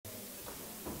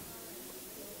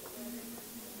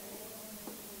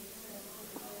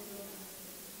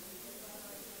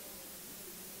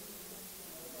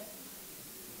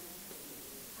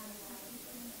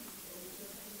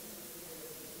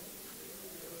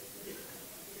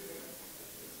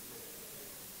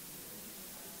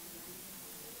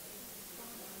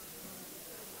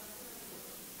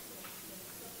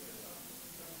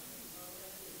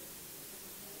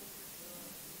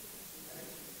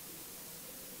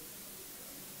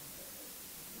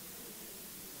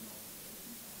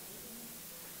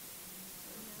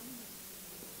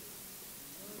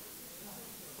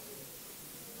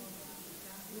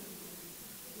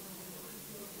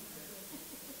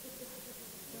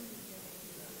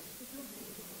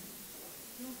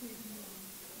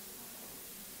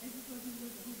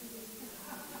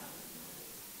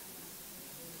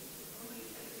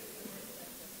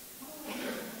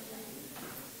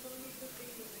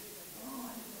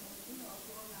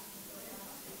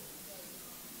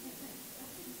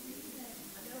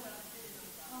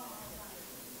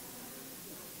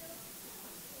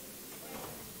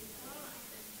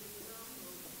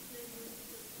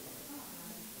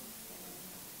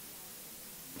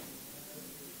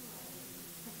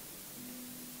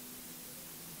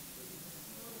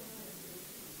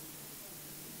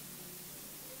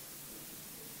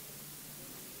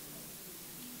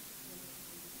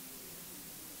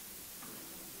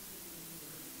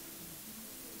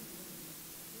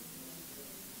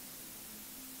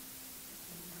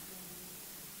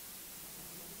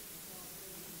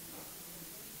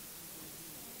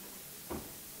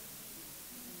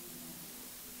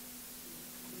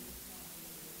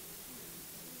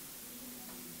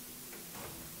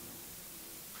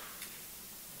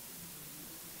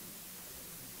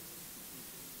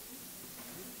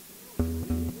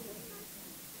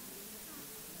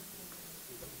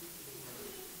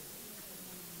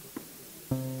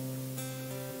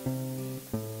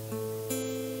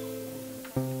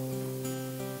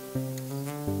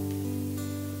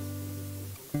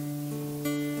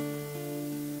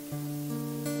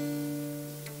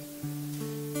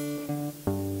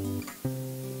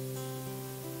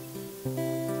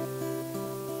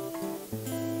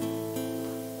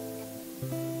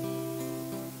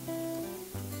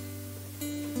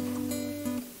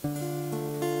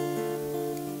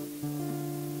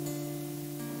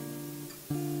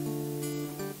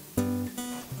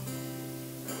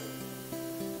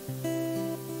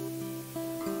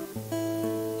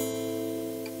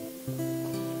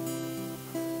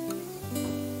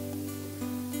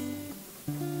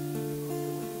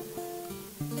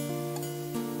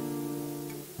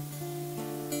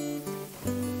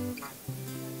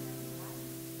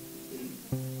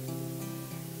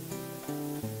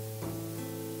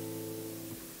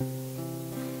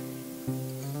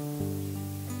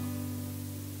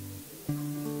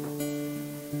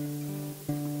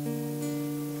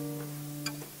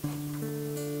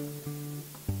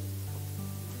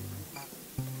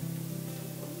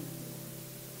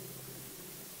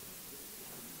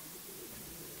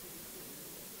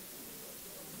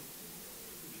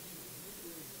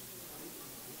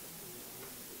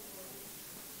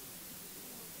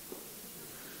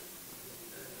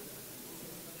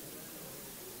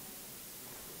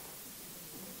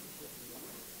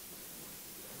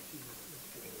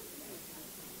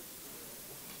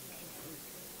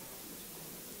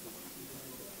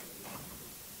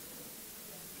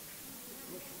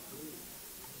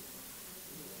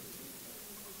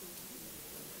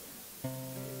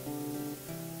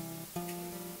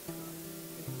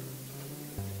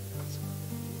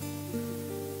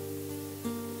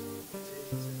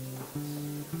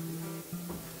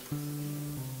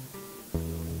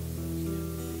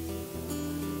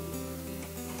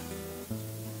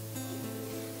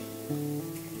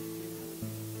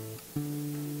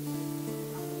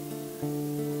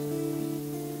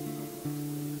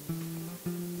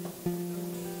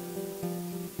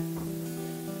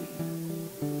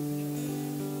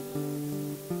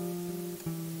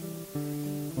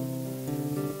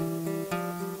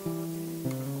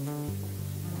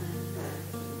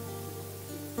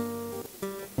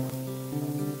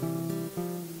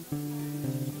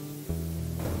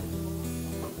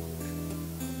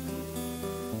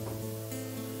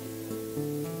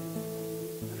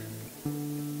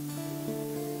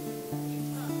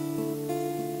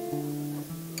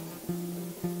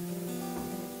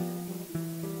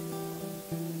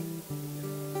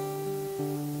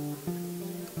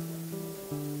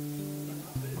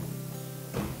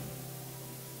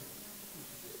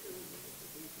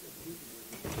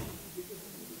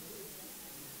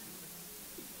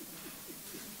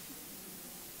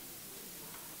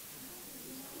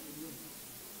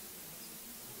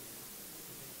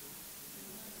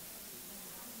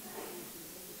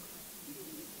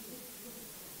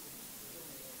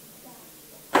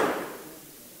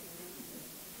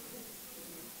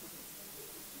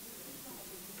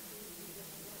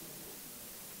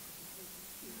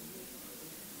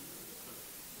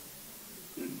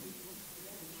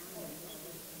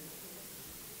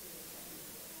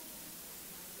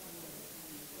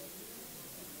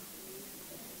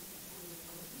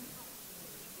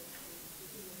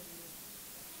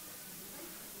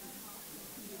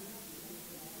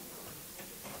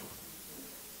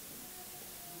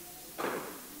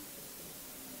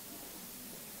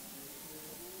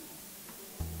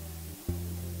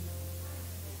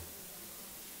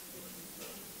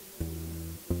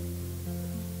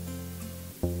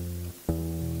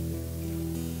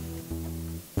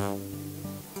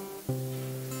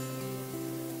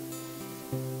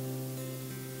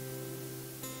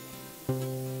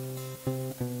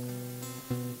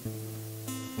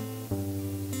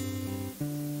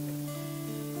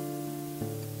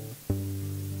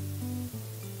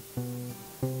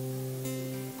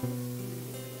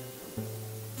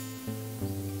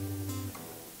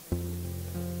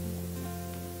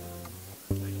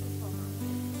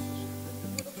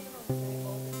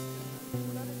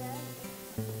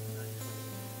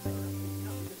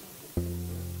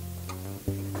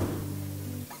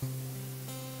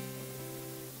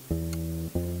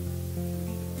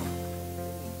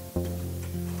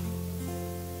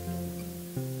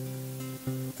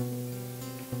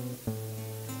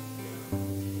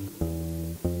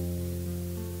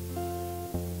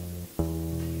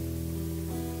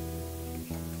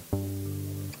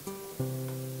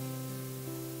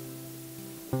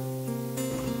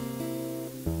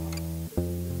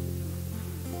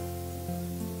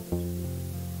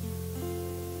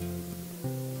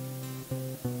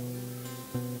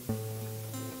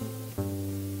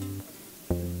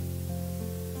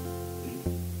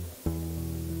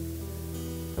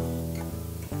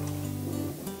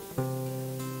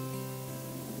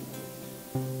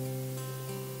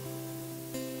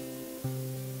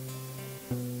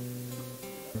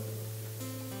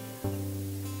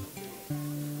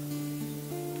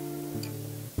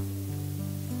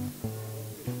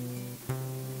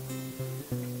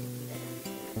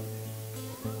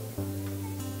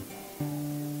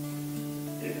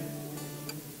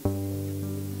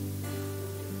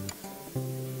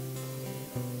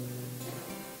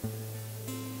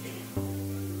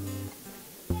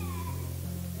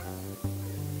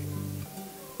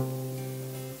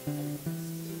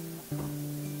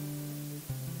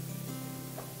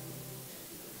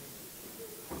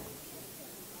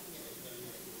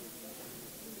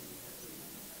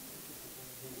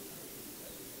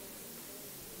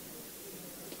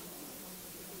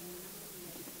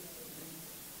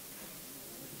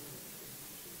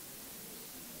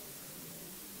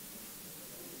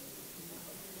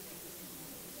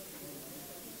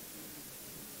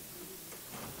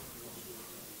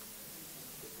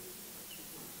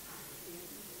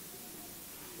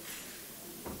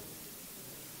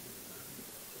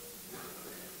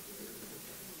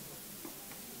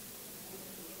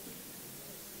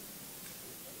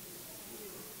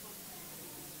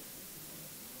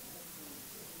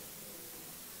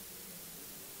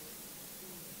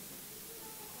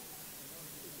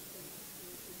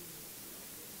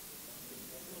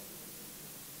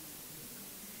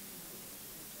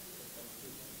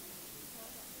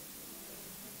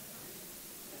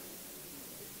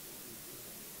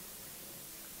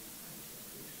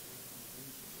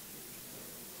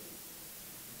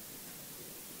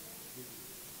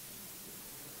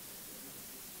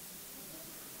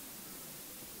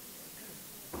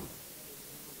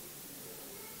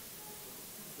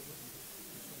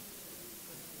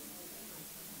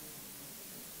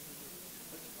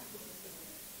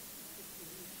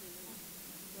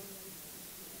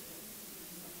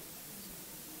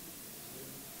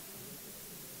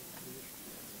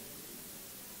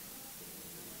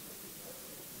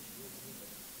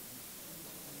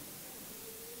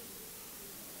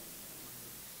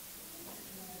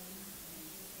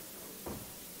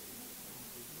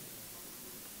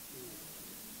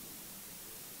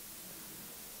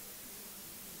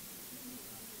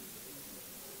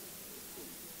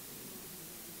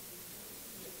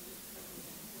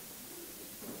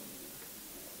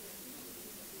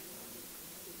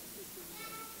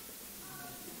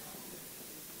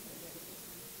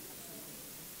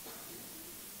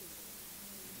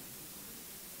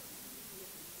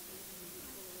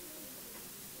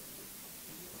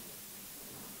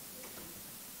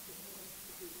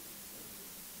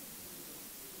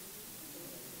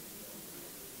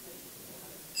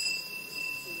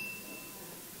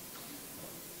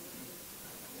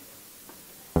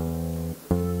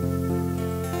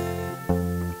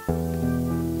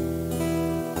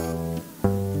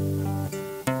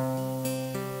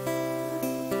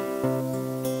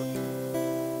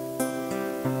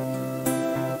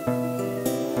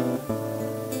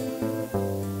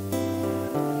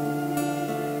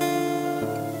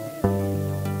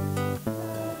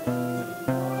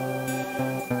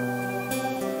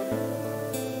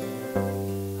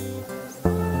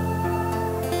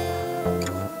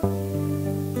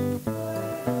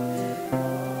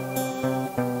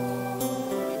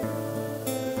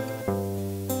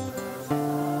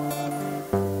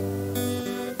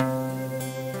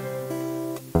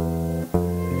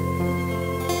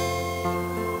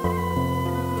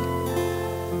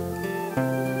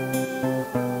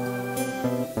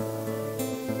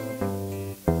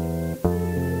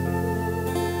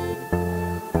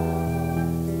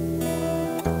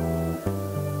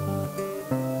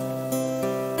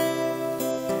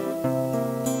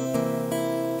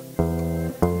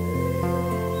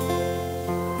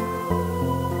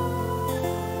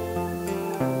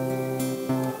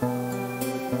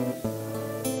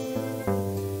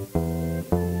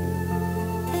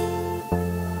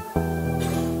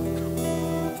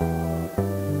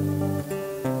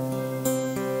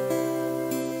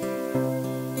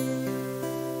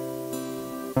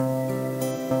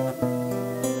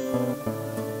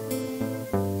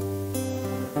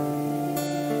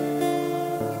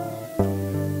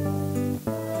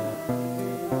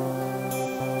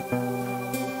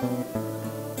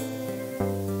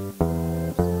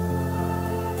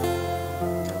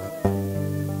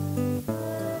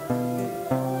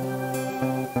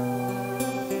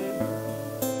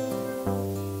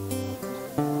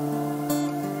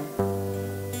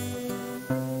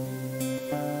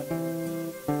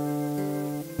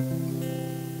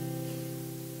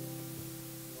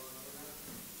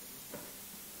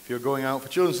you're going out for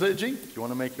children's liturgy, if you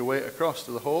want to make your way across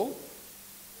to the hall.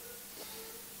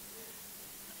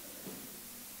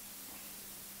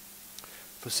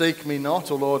 Forsake me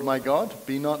not, O Lord my God,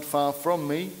 be not far from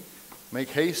me. Make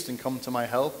haste and come to my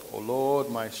help, O Lord,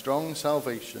 my strong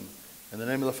salvation. In the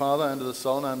name of the Father, and of the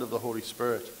Son, and of the Holy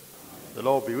Spirit. The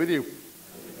Lord be with you.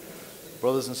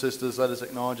 Brothers and sisters, let us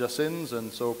acknowledge our sins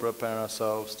and so prepare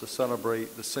ourselves to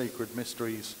celebrate the sacred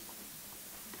mysteries.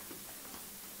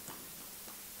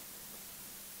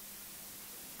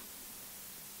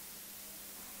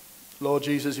 Lord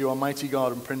Jesus, you are mighty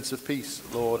God and Prince of Peace.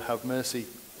 Lord, have mercy.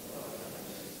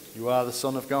 You are the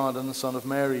Son of God and the Son of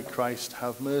Mary. Christ,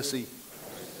 have mercy.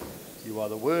 You are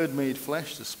the Word made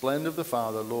flesh, the splendor of the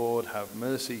Father. Lord, have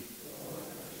mercy.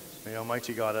 May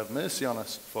Almighty God have mercy on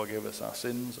us, forgive us our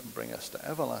sins, and bring us to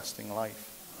everlasting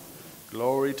life.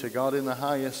 Glory to God in the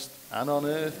highest, and on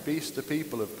earth peace to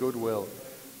people of good will.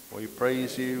 We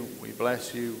praise you, we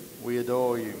bless you, we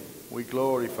adore you, we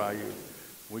glorify you.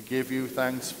 We give you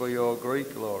thanks for your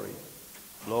great glory.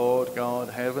 Lord God,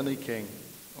 heavenly King,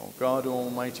 O God,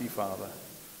 Almighty Father,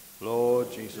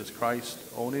 Lord Jesus Christ,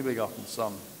 only begotten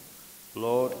Son,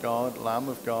 Lord God, Lamb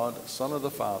of God, Son of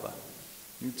the Father,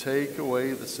 you take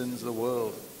away the sins of the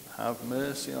world. Have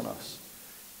mercy on us.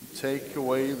 You take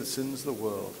away the sins of the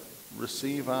world.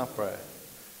 Receive our prayer.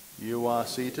 You are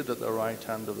seated at the right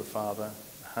hand of the Father.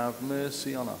 Have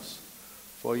mercy on us.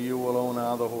 For you alone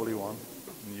are the Holy One.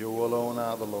 You alone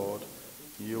are the Lord.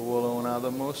 You alone are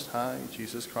the Most High,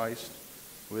 Jesus Christ,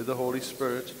 with the Holy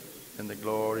Spirit, in the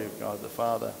glory of God the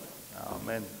Father.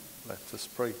 Amen. Let us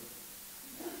pray.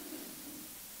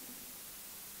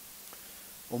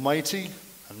 Almighty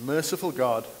and merciful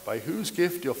God, by whose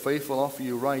gift your faithful offer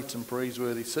you right and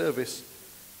praiseworthy service,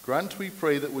 grant, we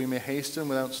pray, that we may hasten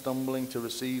without stumbling to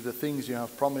receive the things you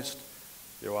have promised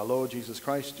through our Lord Jesus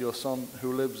Christ, your Son,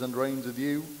 who lives and reigns with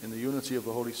you in the unity of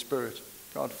the Holy Spirit,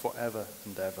 God, forever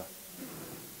and ever.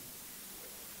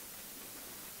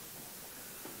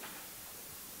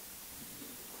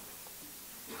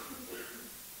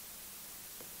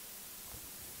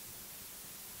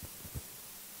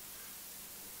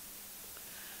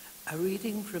 A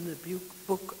reading from the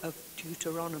book of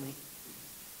Deuteronomy.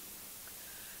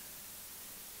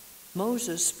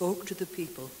 Moses spoke to the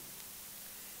people,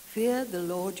 "Fear the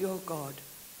Lord your God,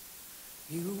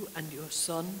 you and your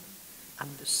son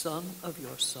and the son of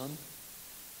your son,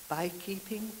 by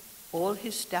keeping all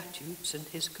his statutes and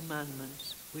his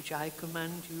commandments, which I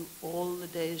command you all the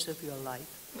days of your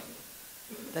life,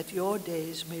 that your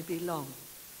days may be long.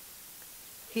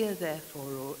 Hear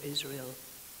therefore, O Israel,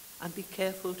 and be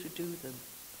careful to do them,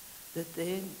 that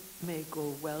they may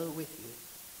go well with you,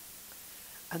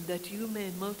 and that you may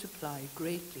multiply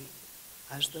greatly,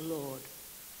 as the Lord,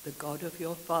 the God of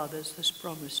your fathers, has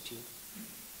promised you,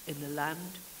 in the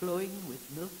land flowing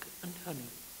with milk and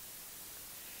honey.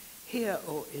 Hear,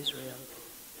 O Israel,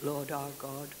 Lord our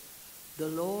God, the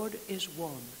Lord is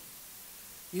one.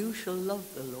 You shall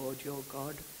love the Lord your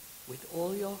God with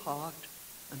all your heart,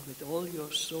 and with all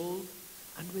your soul,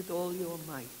 and with all your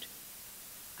might.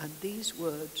 And these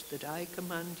words that I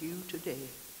command you today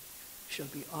shall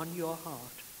be on your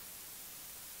heart."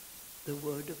 The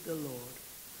word of the Lord.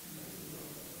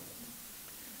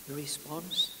 The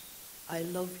response: I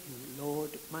love you,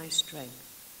 Lord, my strength.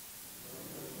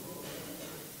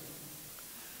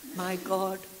 My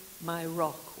God, my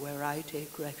rock where I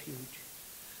take refuge,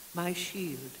 my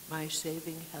shield, my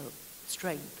saving help,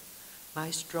 strength,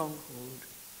 my stronghold.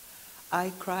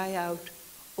 I cry out,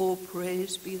 "Oh,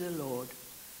 praise be the Lord,"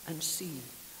 and see,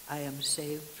 I am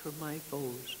saved from my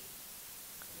foes.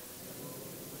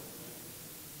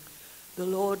 The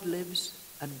Lord lives,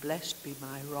 and blessed be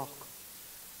my rock.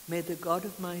 May the God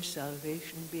of my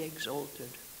salvation be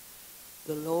exalted.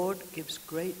 The Lord gives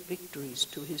great victories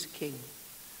to his king,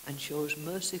 and shows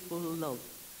merciful love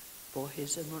for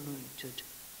his anointed.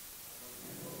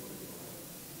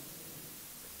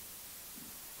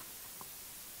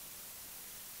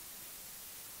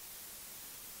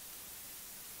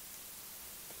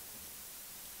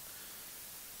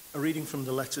 A reading from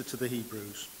the letter to the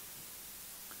Hebrews.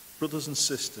 Brothers and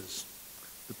sisters,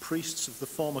 the priests of the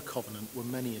former covenant were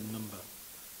many in number,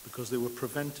 because they were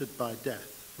prevented by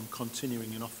death from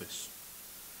continuing in office.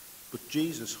 But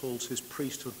Jesus holds his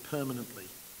priesthood permanently,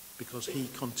 because he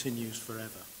continues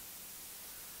forever.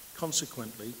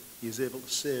 Consequently, he is able to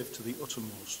save to the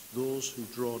uttermost those who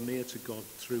draw near to God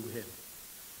through him,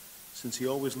 since he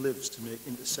always lives to make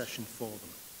intercession for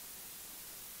them.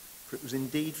 For it was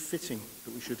indeed fitting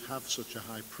that we should have such a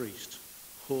high priest,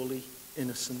 holy,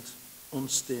 innocent,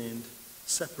 unstained,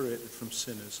 separated from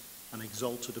sinners, and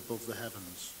exalted above the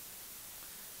heavens.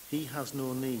 He has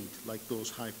no need, like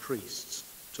those high priests,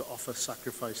 to offer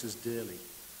sacrifices daily,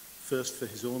 first for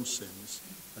his own sins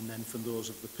and then for those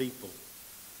of the people,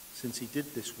 since he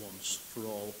did this once for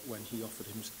all when he offered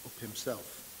up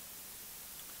himself.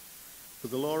 For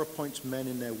the law appoints men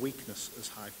in their weakness as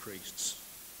high priests,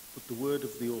 but the word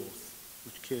of the oath,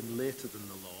 which came later than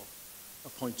the law,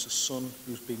 appoints a son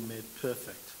who's been made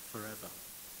perfect forever.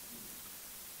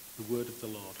 The word of the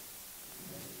Lord.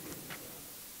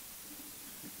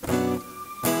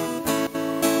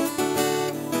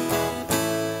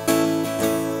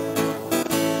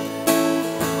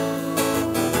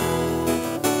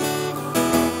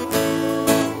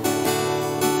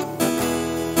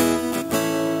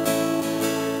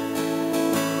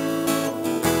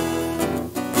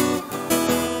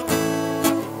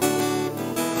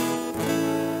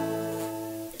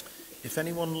 If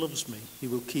anyone loves me, he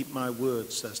will keep my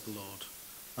word, says the Lord,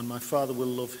 and my Father will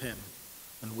love him,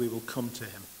 and we will come to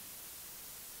him.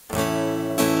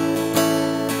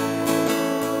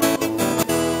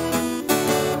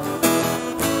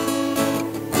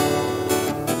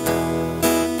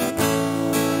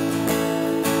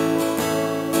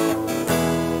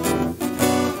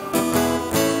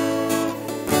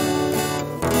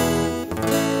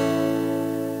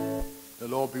 The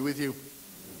Lord be with you.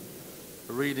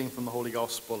 A reading from the Holy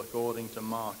Gospel according to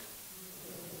Mark.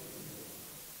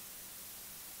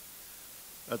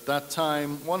 At that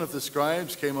time, one of the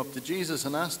scribes came up to Jesus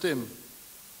and asked him,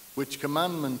 "Which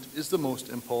commandment is the most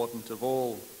important of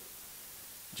all?"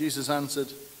 Jesus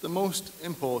answered, "The most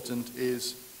important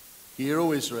is, 'Hear,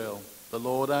 O Israel, the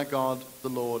Lord our God, the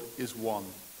Lord is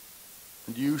one.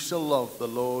 And you shall love the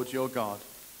Lord your God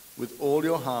with all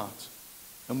your heart,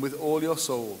 and with all your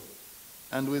soul,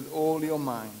 and with all your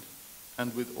mind,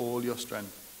 and with all your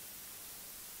strength.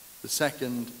 The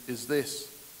second is this,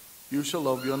 you shall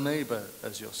love your neighbor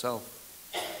as yourself.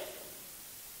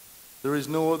 There is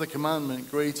no other commandment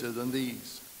greater than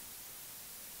these."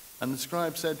 And the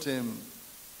scribe said to him,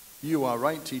 "You are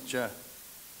right, teacher.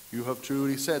 You have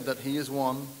truly said that he is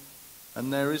one,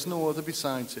 and there is no other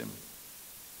besides him,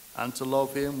 and to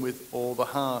love him with all the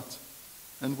heart,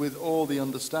 and with all the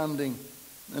understanding,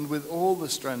 and with all the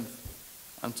strength,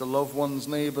 and to love one's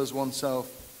neighbor as oneself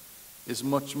is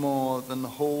much more than the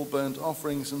whole burnt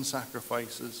offerings and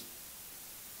sacrifices."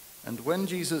 And when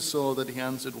Jesus saw that he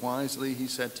answered wisely, he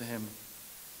said to him,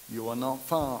 "You are not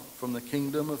far from the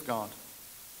kingdom of God."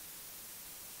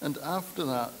 And after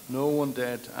that, no one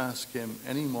dared to ask him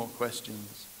any more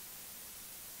questions.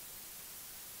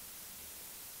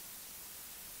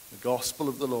 The Gospel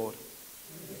of the Lord.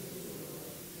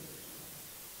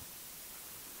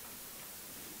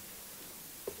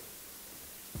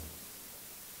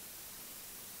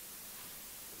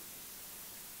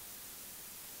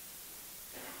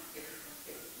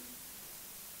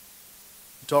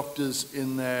 Doctors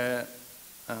in their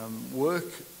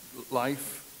work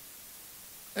life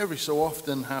every so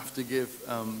often have to give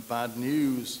bad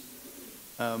news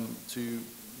to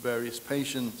various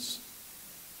patients,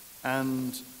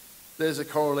 and there's a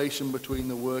correlation between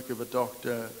the work of a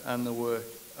doctor and the work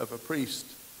of a priest.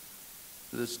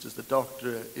 Just as the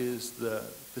doctor is the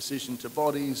physician to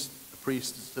bodies, the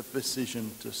priest is the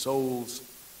physician to souls,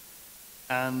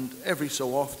 and every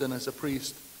so often as a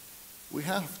priest we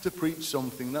have to preach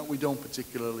something that we don't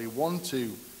particularly want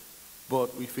to,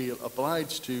 but we feel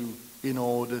obliged to in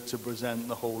order to present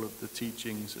the whole of the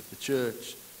teachings of the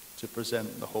church, to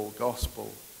present the whole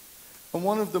gospel. And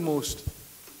one of the most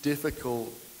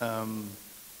difficult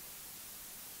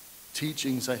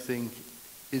teachings, I think,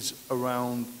 is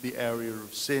around the area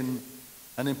of sin,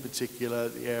 and in particular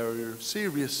the area of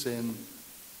serious sin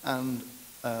and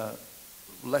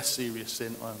less serious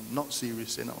sin, not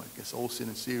serious sin, I guess all sin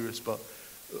is serious, but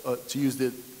to use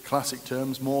the classic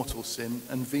terms, mortal sin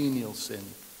and venial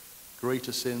sin,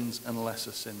 greater sins and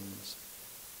lesser sins.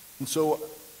 And so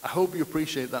I hope you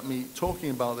appreciate that me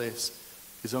talking about this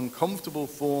is uncomfortable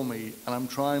for me, and I'm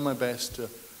trying my best to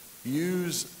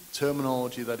use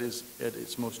terminology that is at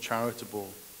its most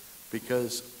charitable,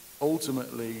 because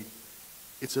ultimately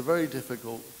it's a very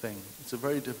difficult thing. It's a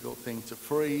very difficult thing to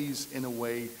phrase in a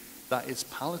way that is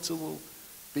palatable,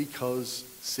 because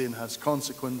sin has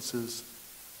consequences,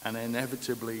 and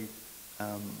inevitably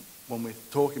when we're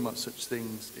talking about such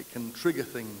things, it can trigger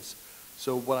things.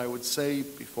 So what I would say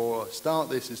before I start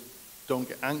this is, don't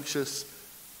get anxious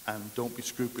and don't be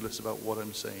scrupulous about what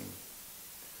I'm saying.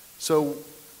 So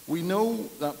we know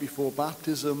that before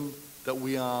baptism that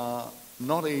we are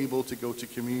not able to go to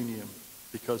communion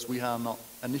because we are not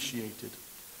initiated.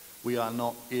 We are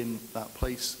not in that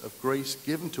place of grace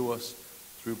given to us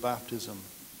through baptism.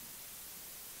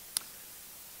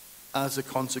 as a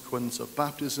consequence of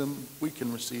baptism, we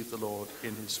can receive the Lord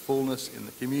in his fullness, in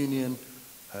the communion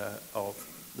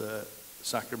of the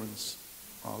sacraments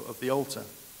of the altar.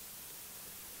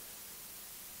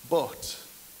 But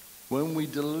when we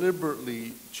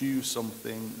deliberately choose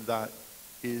something that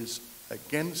is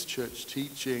against church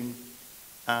teaching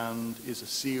and is a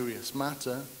serious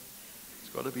matter, it's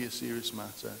got to be a serious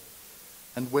matter,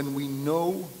 and when we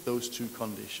know those two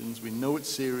conditions, we know it's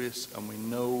serious and we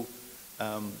know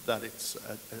that it's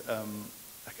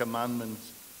a commandment,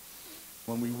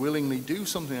 when we willingly do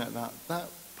something like that, that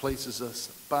places us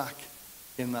back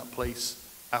in that place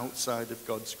outside of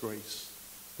God's grace.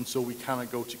 And so we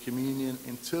cannot go to communion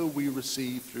until we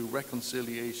receive, through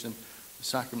reconciliation, the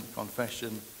sacrament of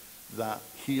confession, that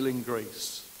healing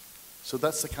grace. So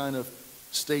that's the kind of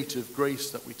state of grace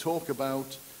that we talk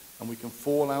about, and we can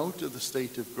fall out of the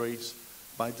state of grace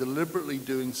by deliberately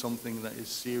doing something that is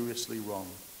seriously wrong.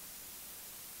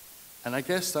 And I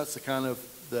guess that's the kind of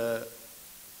the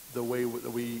way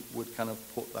that we would kind of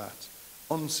put that.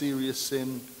 Unserious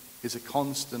sin is a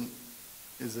constant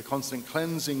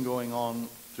cleansing going on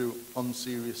through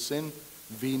unserious sin,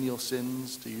 venial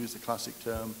sins, to use the classic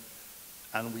term,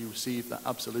 and we receive that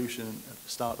absolution at the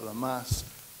start of the Mass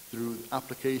through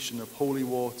application of holy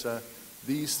water.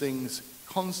 These things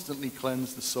constantly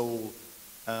cleanse the soul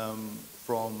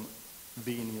from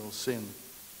venial sin.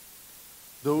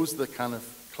 Those are the kind of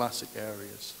classic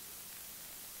areas.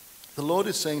 The Lord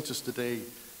is saying to us today,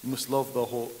 you must love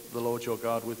the Lord your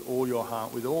God with all your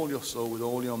heart, with all your soul, with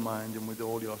all your mind, and with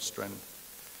all your strength.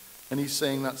 And he's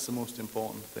saying that's the most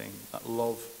important thing. That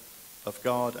love of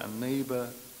God and neighbor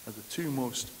are the two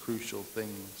most crucial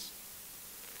things.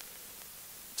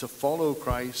 To follow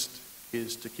Christ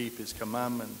is to keep his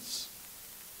commandments.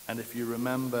 And if you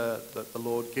remember that the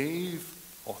Lord gave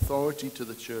authority to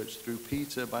the church through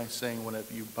Peter by saying,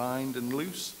 whatever you bind and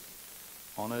loose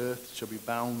on earth shall be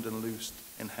bound and loosed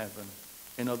in heaven.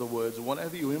 In other words,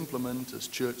 whatever you implement as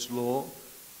church law,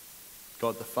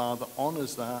 God the Father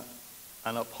honors that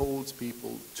and upholds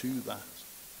people to that.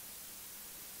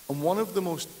 And one of the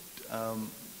most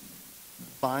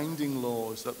binding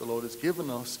laws that the Lord has given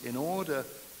us in order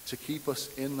to keep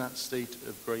us in that state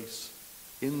of grace,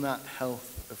 in that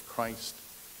health of Christ,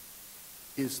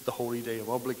 is the holy day of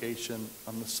obligation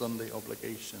and the Sunday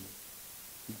obligation.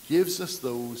 He gives us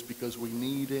those because we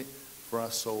need it for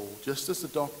our soul. Just as the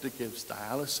doctor gives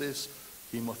dialysis,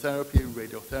 chemotherapy,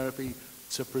 radiotherapy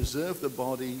to preserve the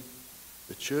body,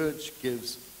 the church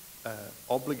gives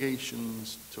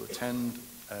obligations to attend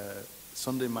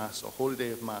Sunday Mass or Holy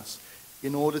Day of Mass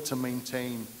in order to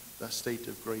maintain that state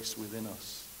of grace within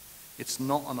us. It's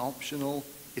not an optional,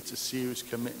 it's a serious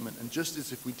commitment. And just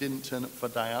as if we didn't turn up for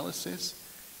dialysis,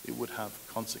 it would have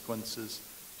consequences,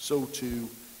 so too,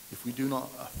 if we do not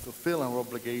fulfill our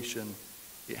obligation,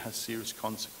 it has serious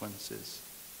consequences.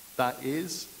 That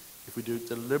is, if we do it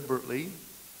deliberately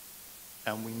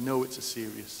and we know it's a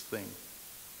serious thing.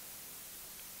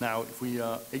 Now, if we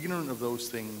are ignorant of those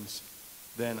things,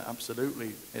 then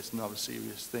absolutely it's not a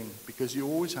serious thing, because you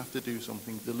always have to do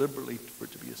something deliberately for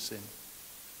it to be a sin.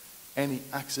 Any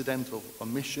accidental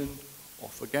omission or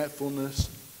forgetfulness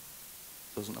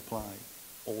doesn't apply.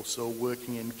 Also,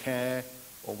 working in care,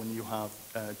 or when you have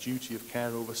a duty of care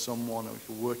over someone, or if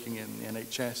you're working in the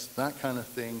NHS, that kind of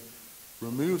thing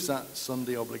removes that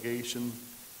Sunday obligation.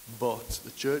 But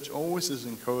the church always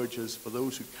encourages for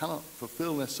those who cannot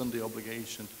fulfill their Sunday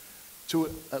obligation to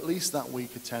at least that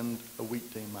week attend a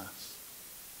weekday Mass.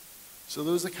 So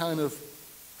those are kind of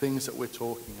things that we're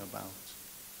talking about.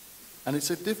 And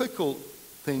it's a difficult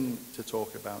thing to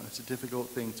talk about. It's a difficult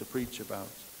thing to preach about.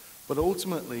 But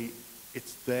ultimately,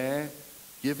 it's there,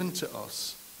 given to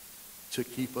us, to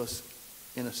keep us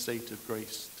in a state of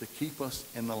grace, to keep us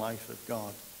in the life of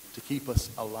God, to keep us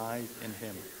alive in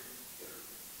him.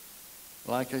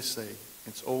 Like I say,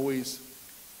 it's always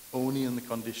only in the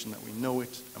condition that we know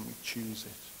it and we choose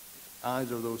it. If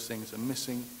either of those things are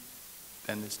missing,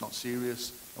 then it's not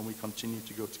serious and we continue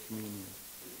to go to communion.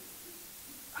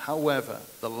 However,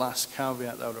 the last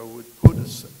caveat that I would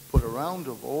put around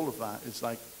of all of that is,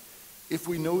 like, if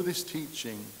we know this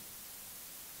teaching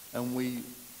and we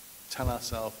tell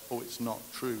ourselves, oh, it's not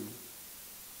true,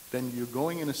 then you're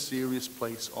going in a serious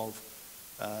place of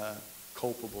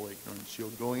culpable ignorance. You're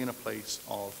going in a place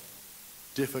of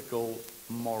difficult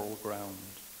moral ground.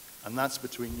 And that's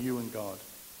between you and God,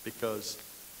 because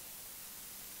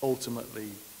ultimately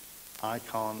I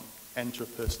can't enter a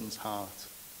person's heart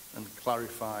and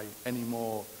clarify any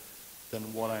more than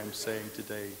what I'm saying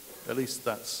today. At least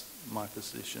that's my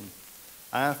position.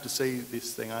 I have to say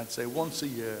this thing, I'd say once a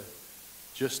year,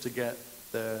 just to get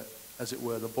the, as it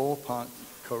were, the ballpark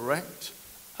correct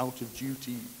out of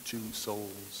duty to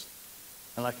souls.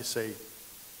 And like I say,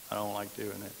 I don't like doing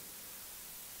it.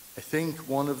 I think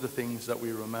one of the things that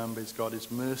we remember is God is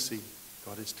mercy,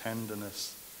 God is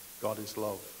tenderness, God is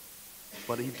love.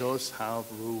 But he does have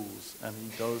rules, and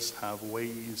he does have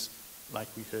ways, like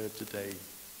we heard today.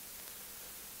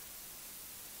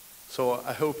 So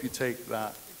I hope you take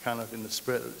that kind of in the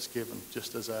spirit that it's given,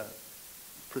 just as a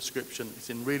prescription. It's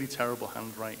in really terrible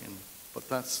handwriting, but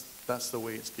that's the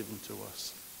way it's given to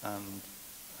us. And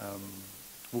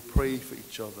we'll pray for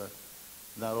each other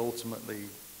that ultimately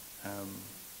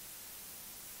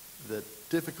the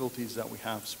difficulties that we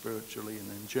have spiritually and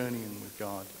in journeying with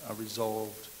God are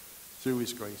resolved through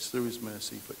his grace, through his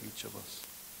mercy for each of us.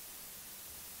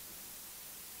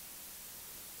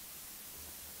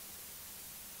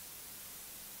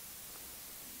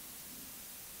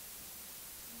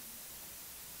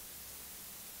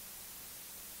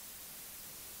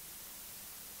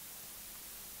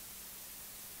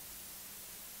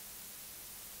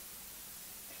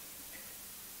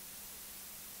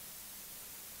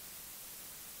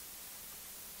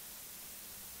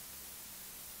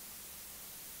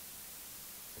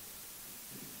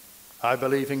 I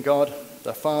believe in God,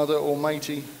 the Father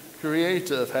Almighty,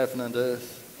 creator of heaven and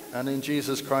earth, and in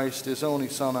Jesus Christ, his only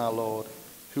Son, our Lord,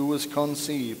 who was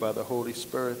conceived by the Holy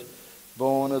Spirit,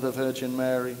 born of the Virgin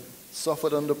Mary,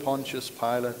 suffered under Pontius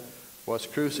Pilate, was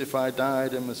crucified,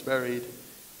 died, and was buried.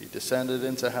 He descended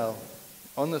into hell.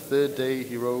 On the third day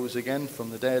he rose again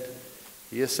from the dead.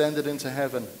 He ascended into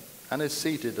heaven and is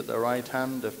seated at the right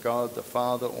hand of God the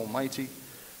Father Almighty.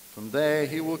 From there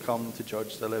he will come to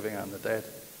judge the living and the dead.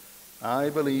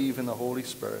 I believe in the Holy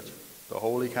Spirit, the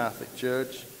Holy Catholic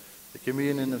Church, the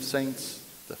communion of saints,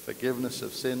 the forgiveness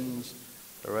of sins,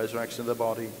 the resurrection of the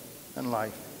body, and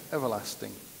life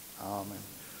everlasting. Amen.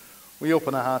 We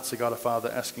open our hearts to God our Father,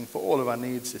 asking for all of our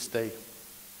needs this day.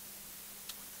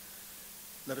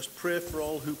 Let us pray for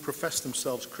all who profess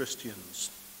themselves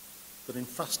Christians, that in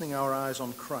fastening our eyes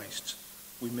on Christ,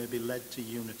 we may be led to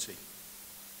unity.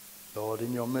 Lord,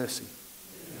 in your mercy.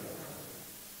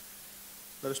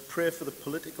 Let us pray for the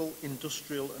political,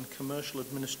 industrial and commercial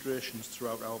administrations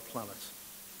throughout our planet,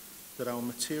 that our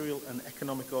material and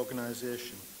economic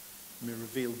organisation may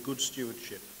reveal good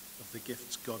stewardship of the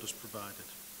gifts God has provided.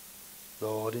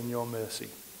 Lord, in your mercy.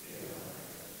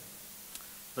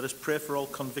 Let us pray for all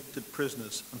convicted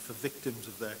prisoners and for victims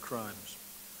of their crimes,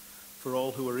 for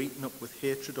all who are eaten up with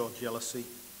hatred or jealousy,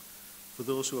 for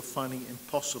those who are finding it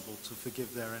impossible to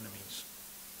forgive their enemies.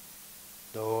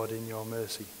 Lord, in your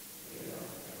mercy.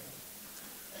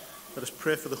 Let us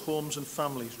pray for the homes and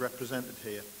families represented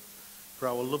here, for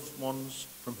our loved ones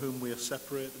from whom we are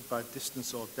separated by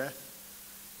distance or death,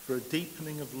 for a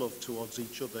deepening of love towards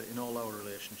each other in all our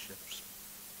relationships.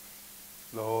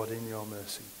 Lord, in your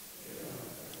mercy.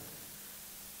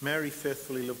 Mary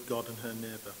faithfully loved God and her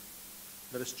neighbour.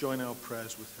 Let us join our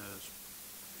prayers with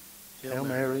hers. Hail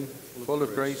Mary, full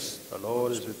of grace, the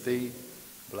Lord is with thee.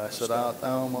 Blessed art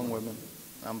thou among women,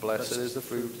 and blessed is the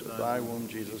fruit of thy womb,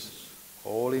 Jesus.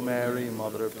 Holy Mary,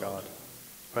 Mother of God,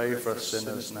 pray for us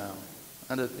sinners now,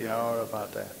 and at the hour of our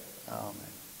death. Amen.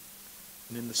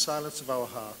 And in the silence of our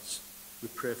hearts, we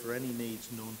pray for any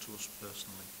needs known to us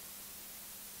personally.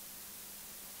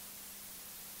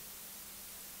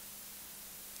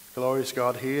 Glorious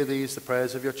God, hear these, the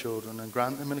prayers of your children, and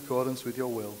grant them in accordance with your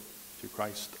will, through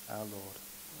Christ our Lord.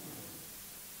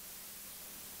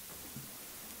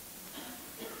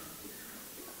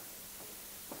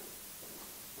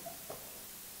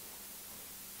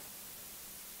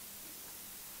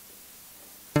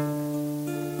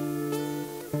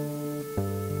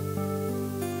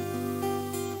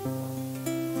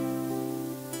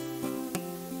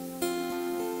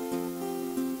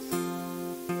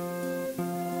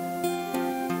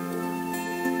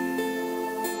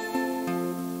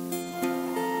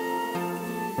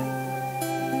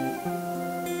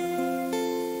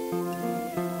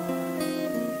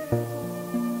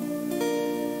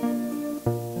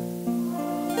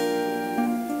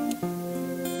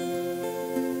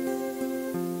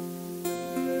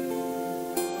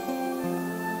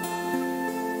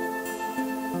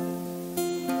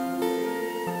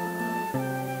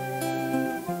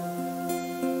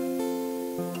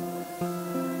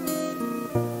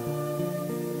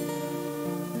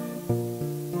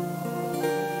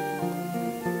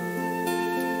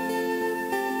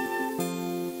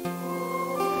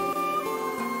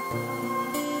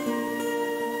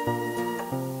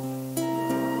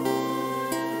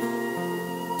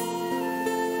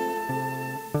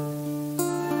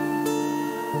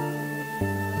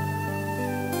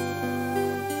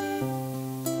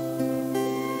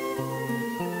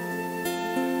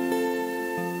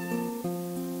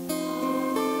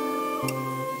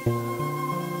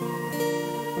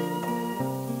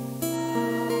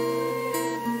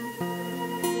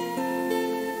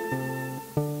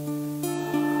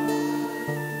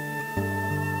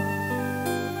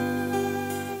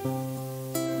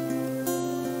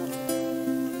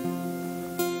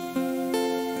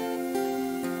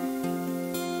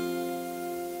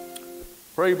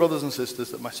 Pray, brothers and sisters,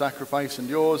 that my sacrifice and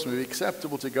yours may be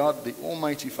acceptable to God, the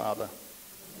Almighty Father.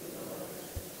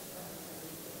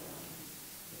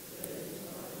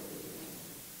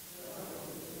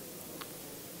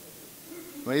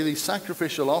 May these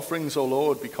sacrificial offerings, O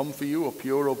Lord, become for you a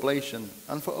pure oblation,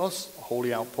 and for us a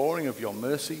holy outpouring of your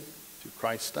mercy through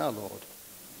Christ our Lord.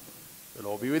 The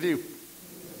Lord be with you.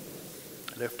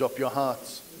 Lift up your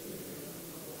hearts.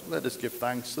 Let us give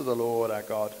thanks to the Lord our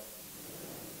God.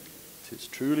 It is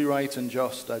truly right and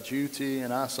just, our duty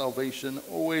and our salvation,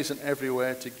 always and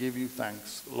everywhere to give you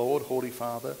thanks, Lord, Holy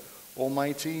Father,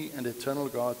 Almighty and eternal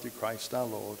God, through Christ our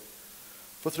Lord.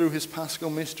 For through his paschal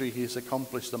mystery he has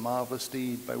accomplished the marvelous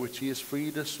deed by which he has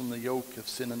freed us from the yoke of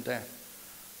sin and death,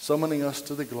 summoning us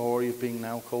to the glory of being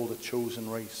now called a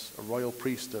chosen race, a royal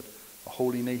priesthood, a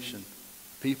holy nation,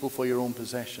 a people for your own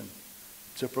possession,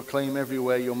 to proclaim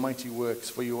everywhere your mighty works,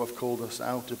 for you have called us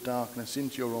out of darkness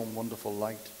into your own wonderful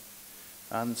light.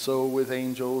 And so with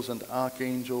angels and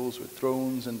archangels, with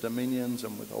thrones and dominions,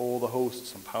 and with all the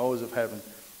hosts and powers of heaven,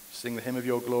 sing the hymn of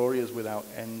your glory as without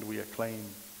end we acclaim.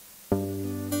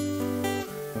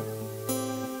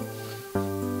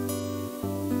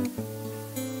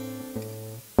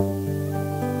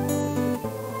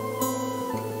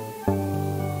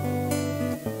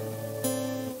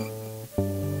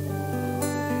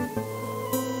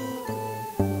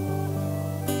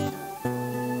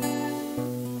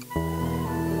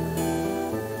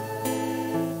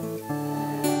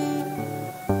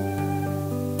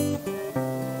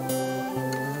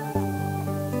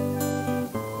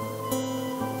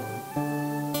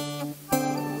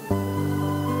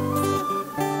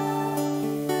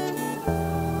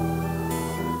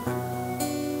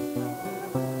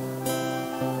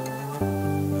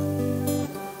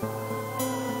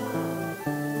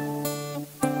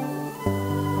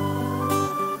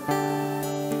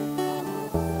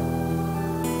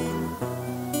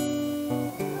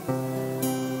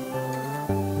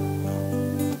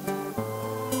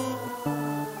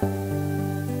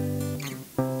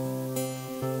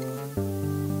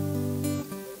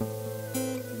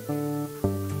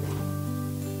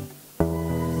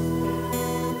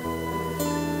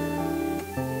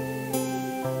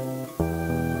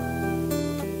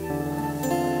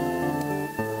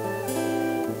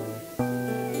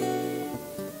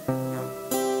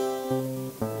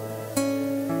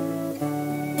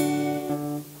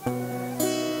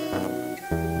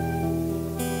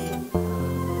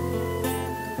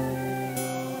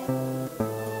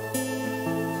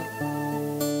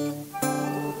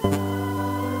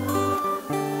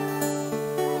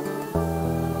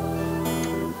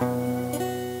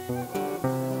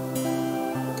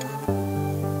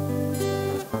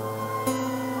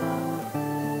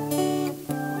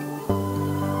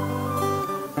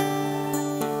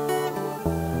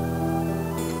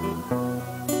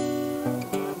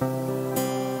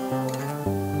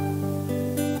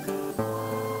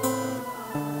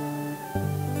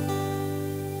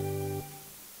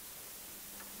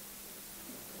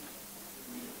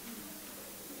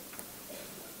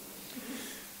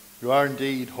 You are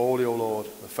indeed holy, O Lord,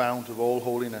 the fount of all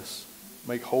holiness.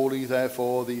 Make holy,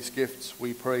 therefore, these gifts,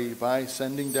 we pray, by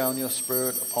sending down your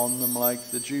Spirit upon them like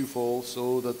the dewfall,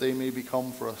 so that they may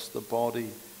become for us the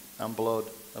body and blood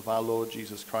of our Lord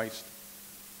Jesus Christ.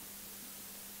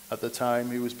 At the time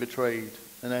he was betrayed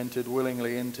and entered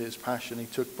willingly into his passion, he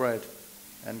took bread,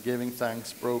 and giving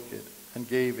thanks, broke it, and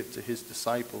gave it to his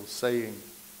disciples, saying,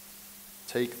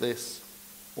 "Take this,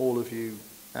 all of you,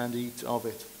 and eat of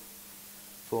it.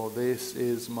 For this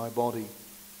is my body,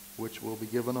 which will be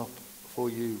given up for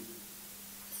you."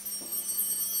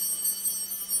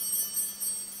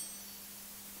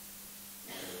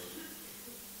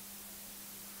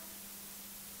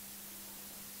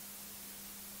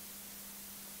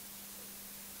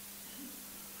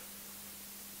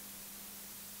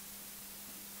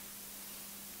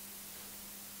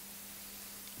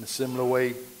 In a similar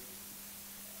way,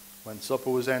 when supper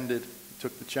was ended,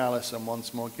 took the chalice, and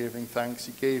once more giving thanks,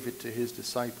 he gave it to his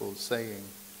disciples, saying,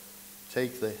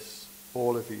 "Take this,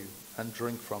 all of you, and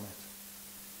drink from it.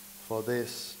 For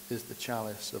this is the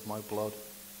chalice of my blood,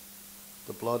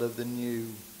 the blood of the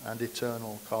new and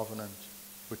eternal covenant,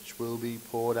 which will be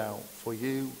poured out for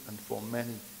you and for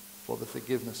many for the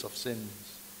forgiveness of sins.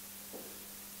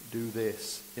 Do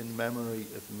this in memory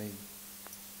of me."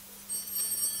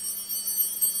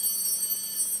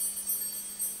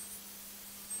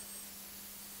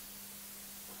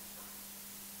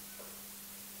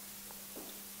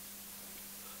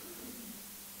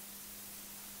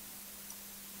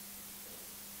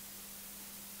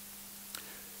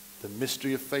 The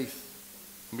mystery of faith.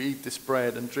 We eat this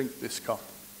bread and drink this cup.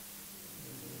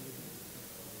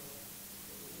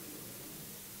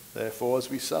 Therefore, as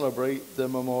we celebrate the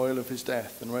memorial of his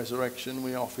death and resurrection,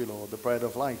 we offer you, Lord, the bread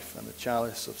of life and the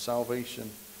chalice of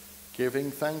salvation,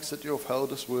 giving thanks that you have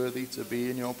held us worthy to be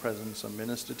in your presence and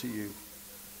minister to you.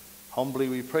 Humbly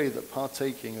we pray that,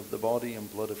 partaking of the body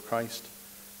and blood of Christ,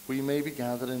 we may be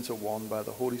gathered into one by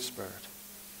the Holy Spirit.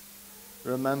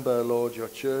 Remember, Lord, your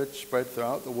church spread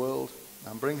throughout the world,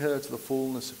 and bring her to the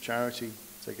fullness of charity,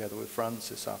 together with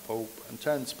Francis, our Pope, and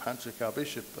Terence Patrick, our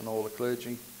Bishop, and all the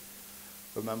clergy.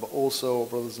 Remember also our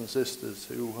brothers and sisters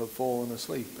who have fallen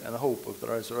asleep in the hope of the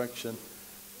resurrection,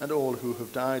 and all who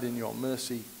have died in your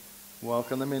mercy.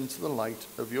 Welcome them into the light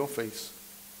of your face.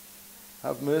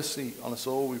 Have mercy on us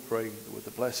all, we pray, with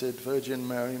the Blessed Virgin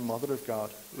Mary, Mother of God,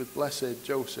 with blessed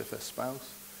Joseph, her spouse,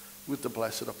 with the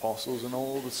blessed apostles and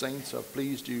all the saints who have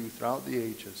pleased you throughout the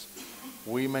ages.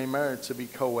 We may merit to be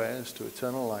co-heirs to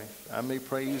eternal life, and may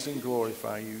praise and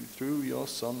glorify you through your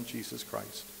Son, Jesus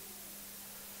Christ.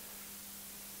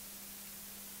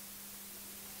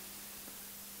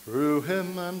 Through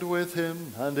him and with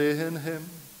him and in him,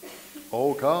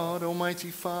 O God,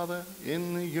 Almighty Father,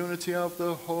 in the unity of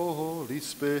the Holy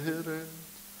Spirit,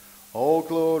 all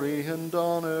glory and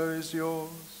honor is yours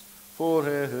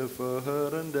forever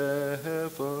and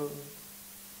ever.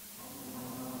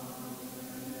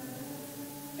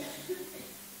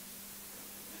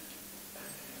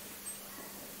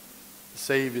 The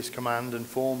Saviour's command,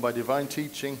 informed by divine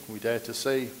teaching, we dare to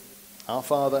say, Our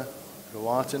Father, who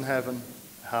art in heaven,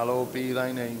 hallowed be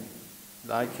thy name.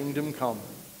 Thy kingdom come,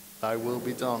 thy will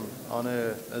be done on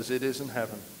earth as it is in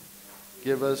heaven.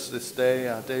 Give us this day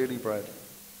our daily bread,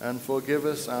 and forgive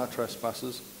us our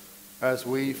trespasses, as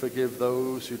we forgive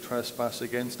those who trespass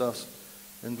against us.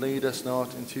 And lead us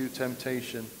not into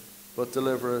temptation, but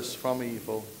deliver us from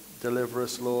evil. Deliver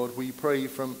us, Lord, we pray,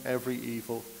 from every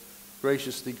evil.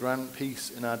 Graciously grant peace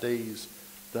in our days,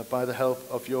 that by the help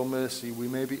of your mercy we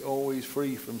may be always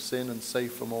free from sin and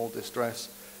safe from all distress,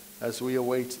 as we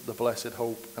await the blessed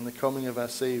hope and the coming of our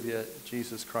Saviour,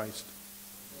 Jesus Christ.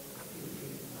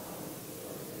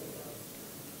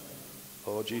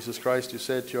 Lord Jesus Christ, you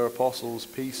said to your apostles,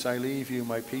 Peace I leave you,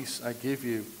 my peace I give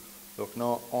you. Look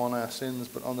not on our sins,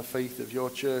 but on the faith of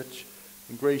your church,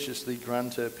 and graciously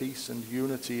grant her peace and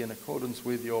unity in accordance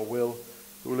with your will,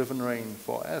 who live and reign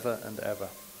forever and ever.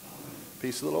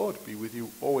 Peace of the Lord be with you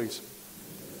always.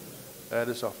 Let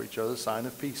us offer each other a sign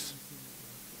of peace.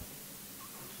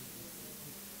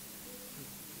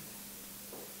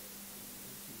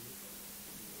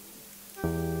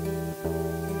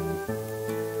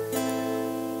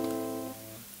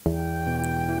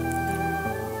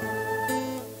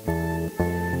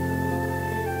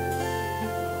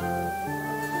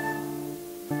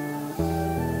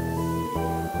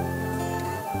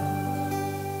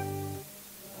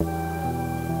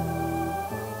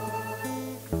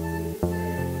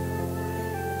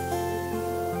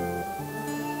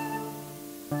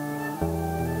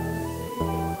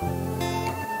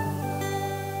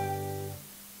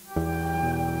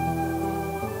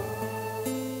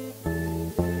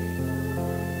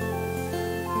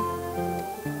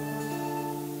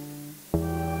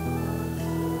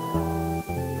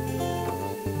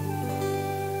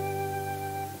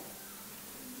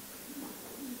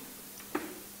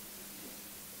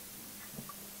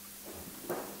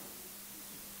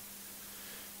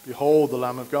 Behold the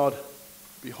Lamb of God.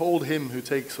 Behold him who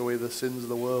takes away the sins of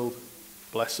the world.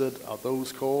 Blessed are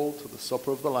those called to the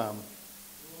supper of the Lamb.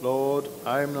 Lord,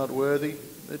 I am not worthy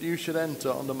that you should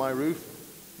enter under my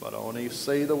roof, but only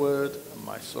say the word, and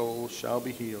my soul shall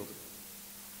be healed.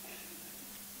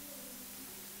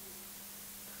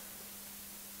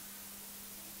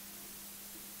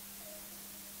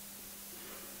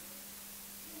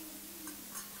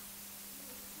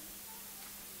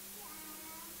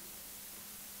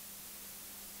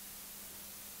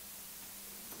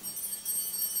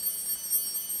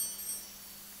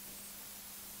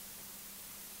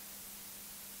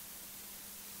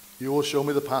 You will show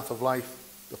me the path of life,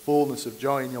 the fullness of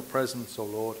joy in your presence, O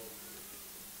Lord.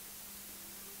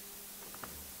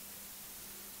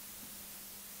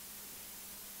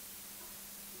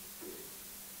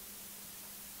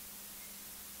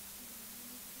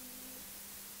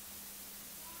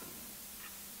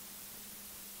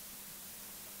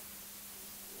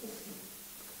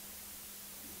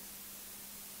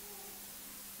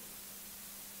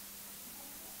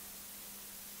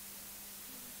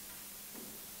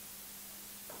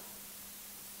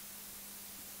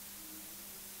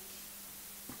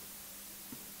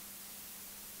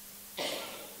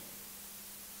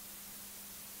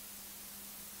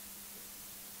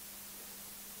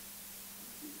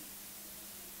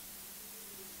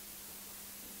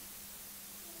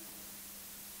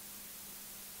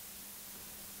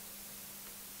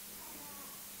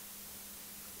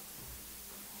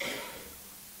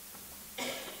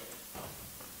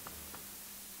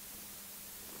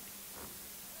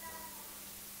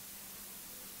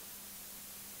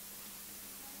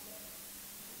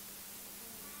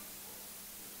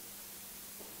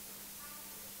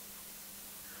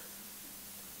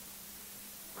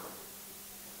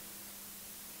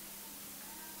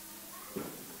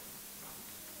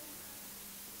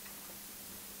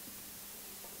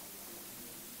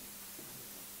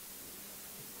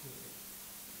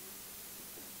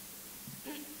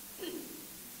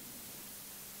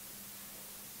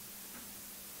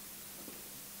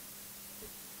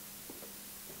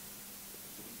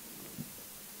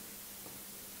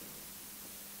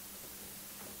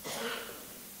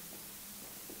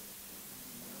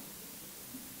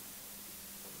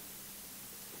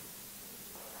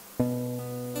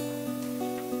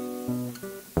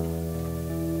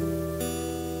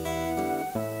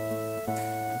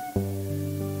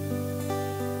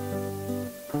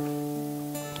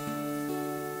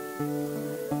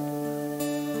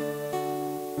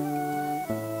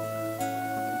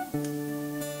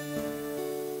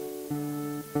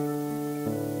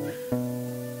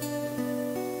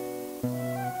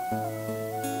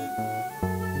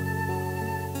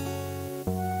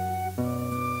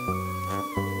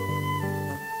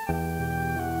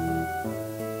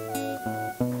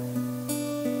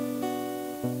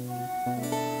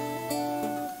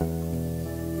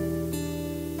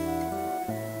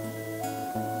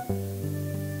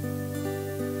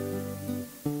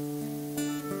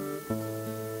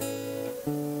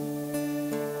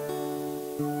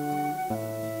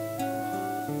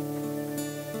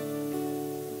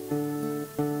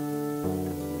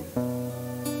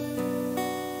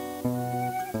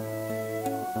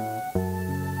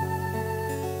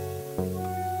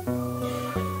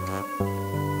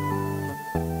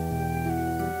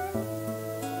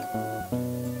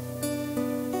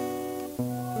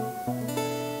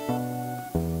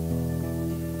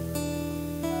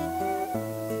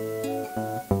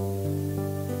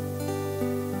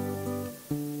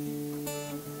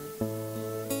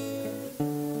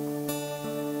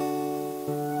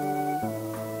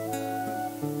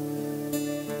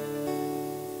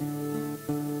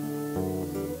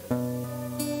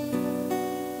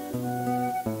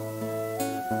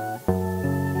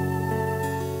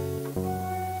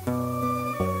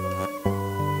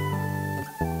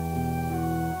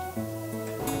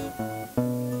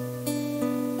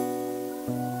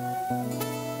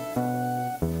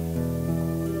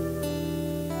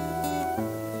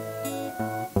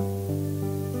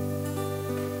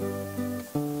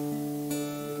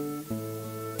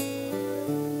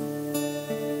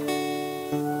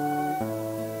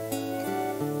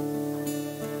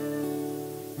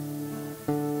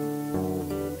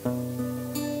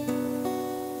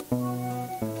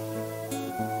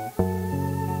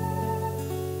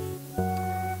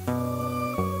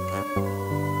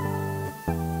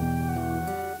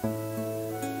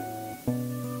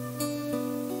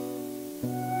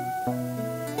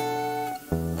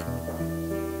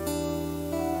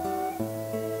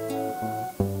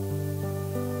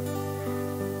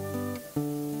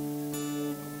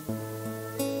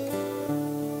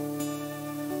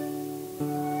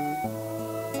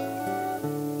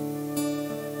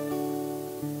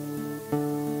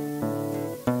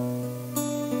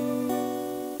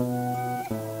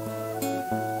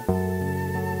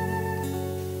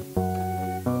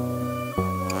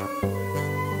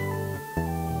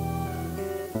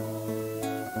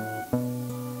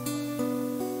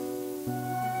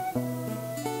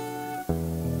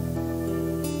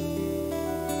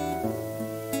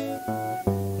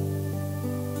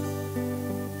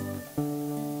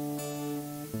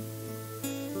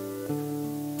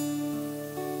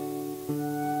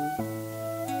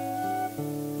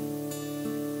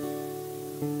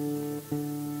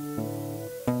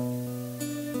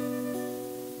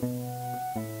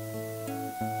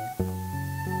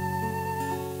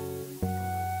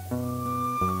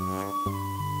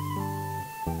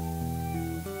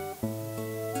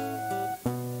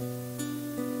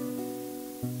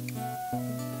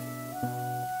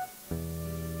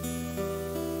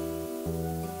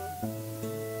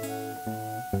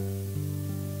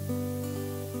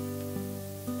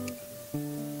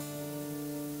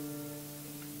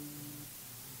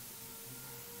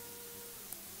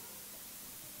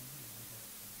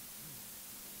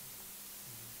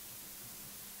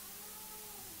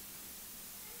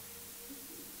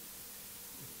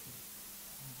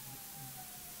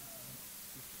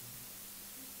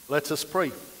 Let us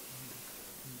pray.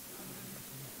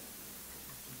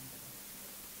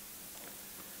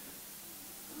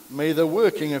 May the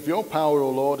working of your power,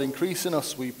 O Lord, increase in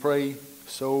us, we pray,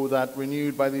 so that,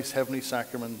 renewed by these heavenly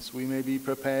sacraments, we may be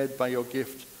prepared by your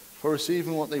gift for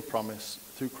receiving what they promise,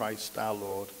 through Christ our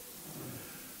Lord.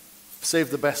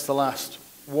 Save the best to last.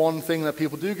 One thing that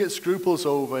people do get scruples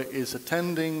over is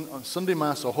attending on Sunday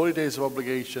Mass or holy days of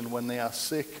obligation when they are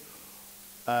sick.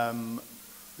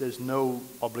 There's no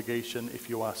obligation if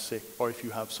you are sick or if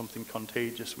you have something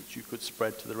contagious which you could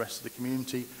spread to the rest of the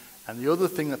community. And the other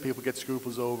thing that people get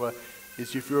scruples over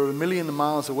is if you're 1,000,000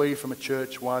 miles away from a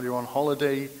church while you're on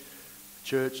holiday, the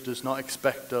church does not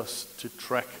expect us to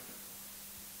trek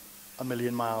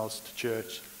 1,000,000 miles to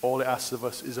church. All it asks of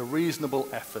us is a reasonable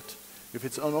effort. If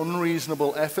it's an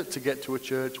unreasonable effort to get to a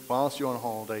church whilst you're on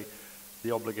holiday,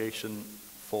 the obligation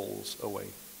falls away.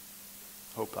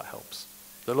 Hope that helps.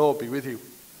 The Lord be with you.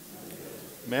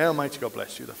 May Almighty God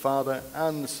bless you, the Father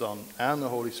and the Son and the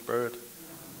Holy Spirit.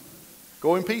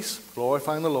 Go in peace,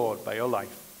 glorifying the Lord by your life.